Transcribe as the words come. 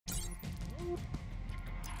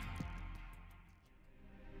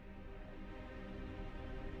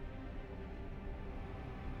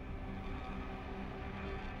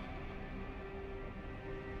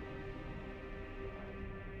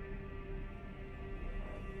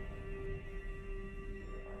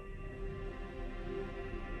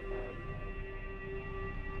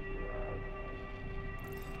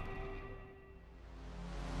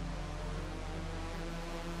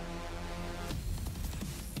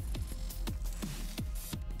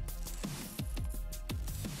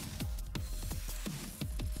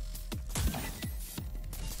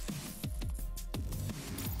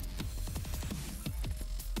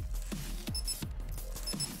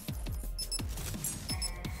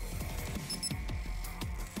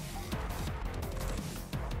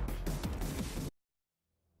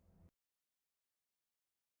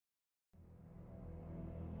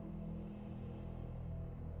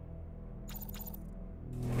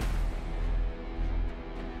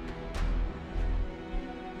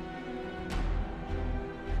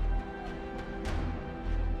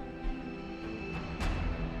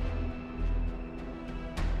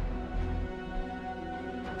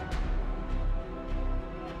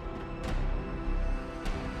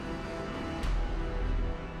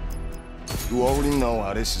You already know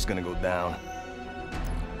how this is gonna go down.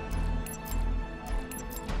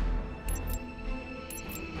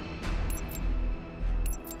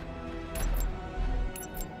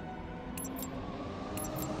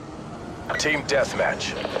 Team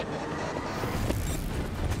deathmatch.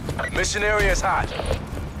 Mission area is hot.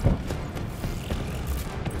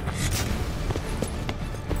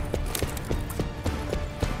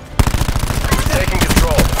 Taking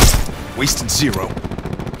control. Wasted zero.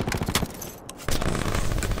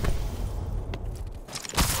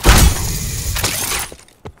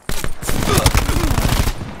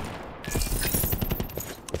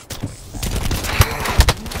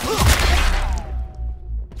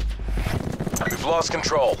 We've lost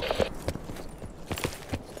control.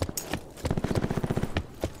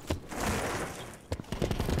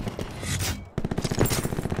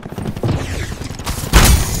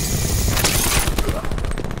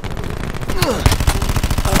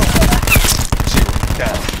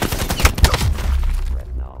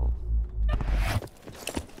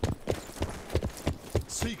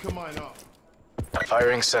 Seeker mine up.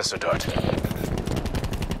 Firing sensor dart.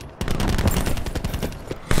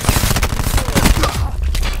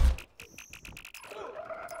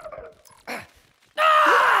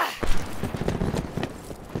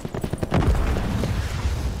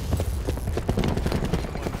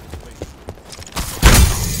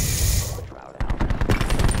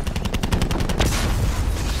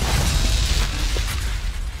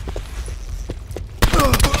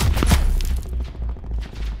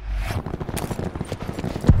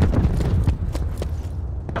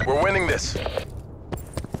 We're winning this.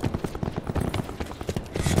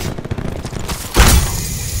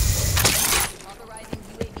 Authorizing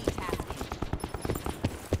UAV tasking.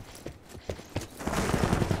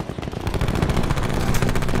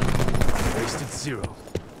 Wasted zero.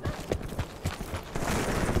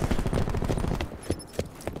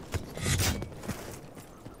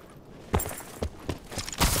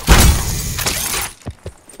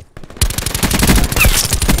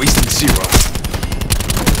 Wasted zero.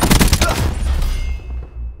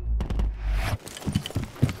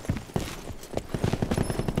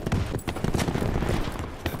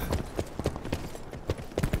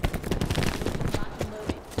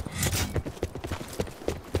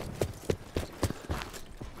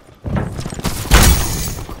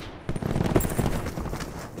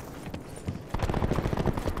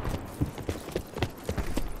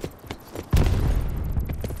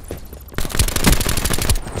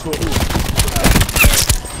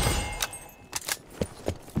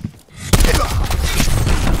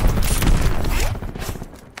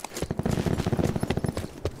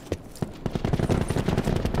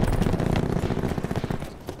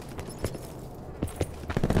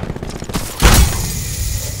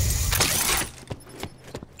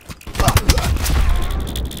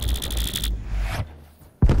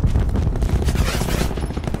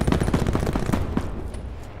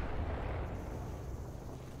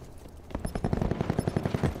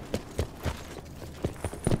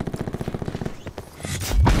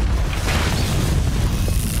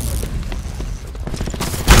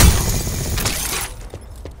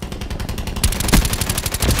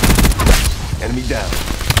 Enemy down.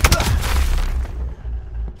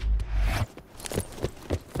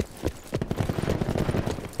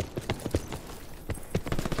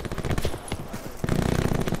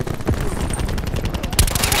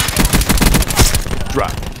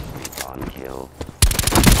 Drop. kill.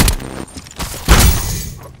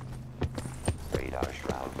 Radar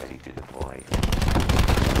shroud ready to deploy.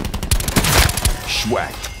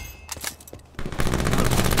 Schwack.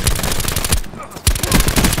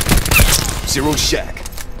 Zero shack.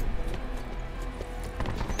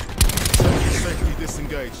 Safely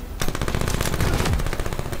disengaged.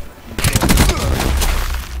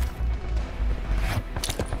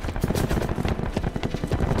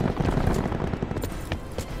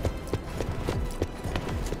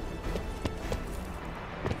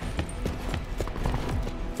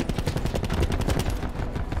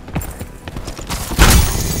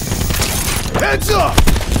 Heads up!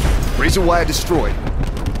 Razor wire destroyed.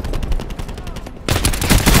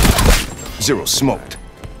 Zero smoked.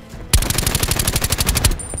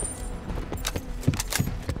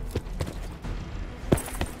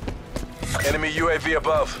 Enemy UAV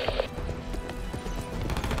above.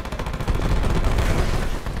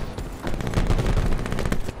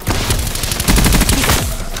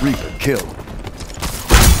 Reaper kill.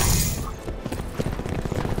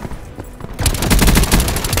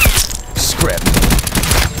 Scrap.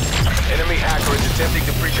 Enemy hacker is attempting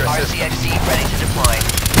to breach our system. RCXD ready to deploy.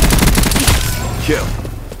 Kill.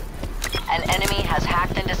 An enemy has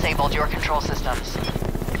hacked and disabled your control systems.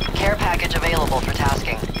 Care package available for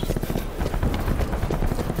tasking.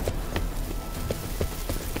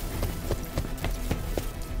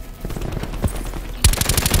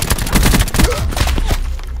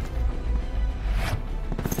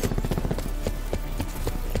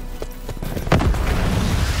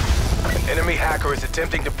 Enemy hacker is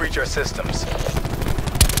attempting to breach our systems.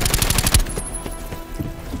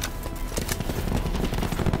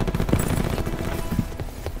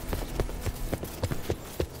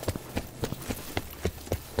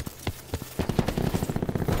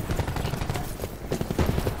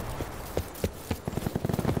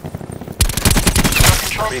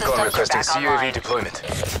 Control Recon systems are requesting back CUAV online. deployment.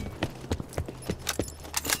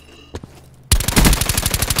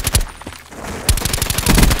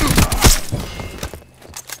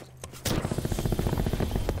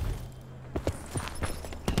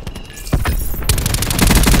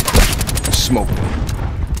 Smoke.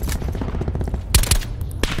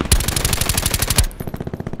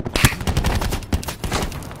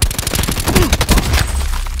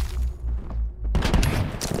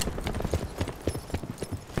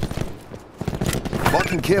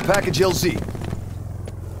 Marking care package LZ.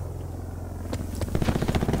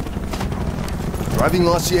 Driving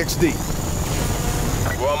RCXD.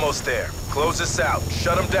 We're almost there. Close this out.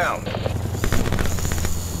 Shut them down.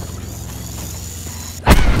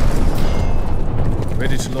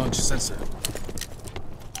 Ready to launch sensor.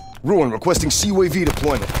 Ruin requesting CUAV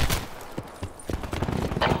deployment.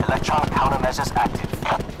 Electron countermeasures active.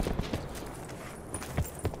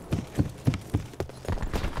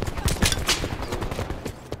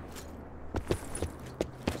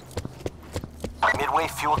 Midway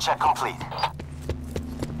fuel check complete.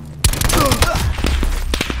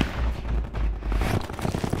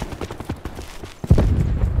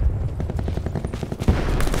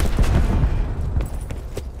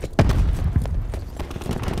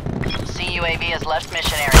 CUAV has left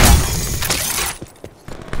mission area.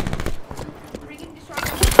 Bringing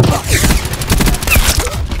disruption.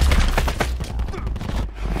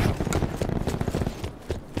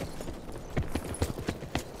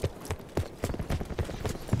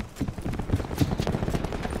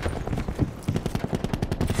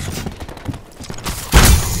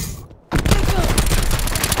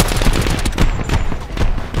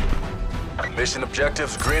 Mission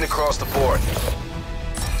objectives green across the board.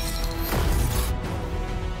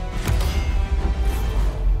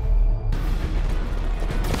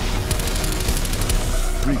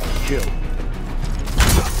 Reaper kill.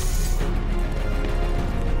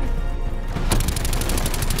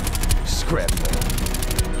 Scrap.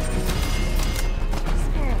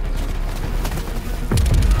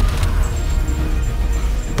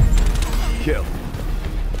 Kill.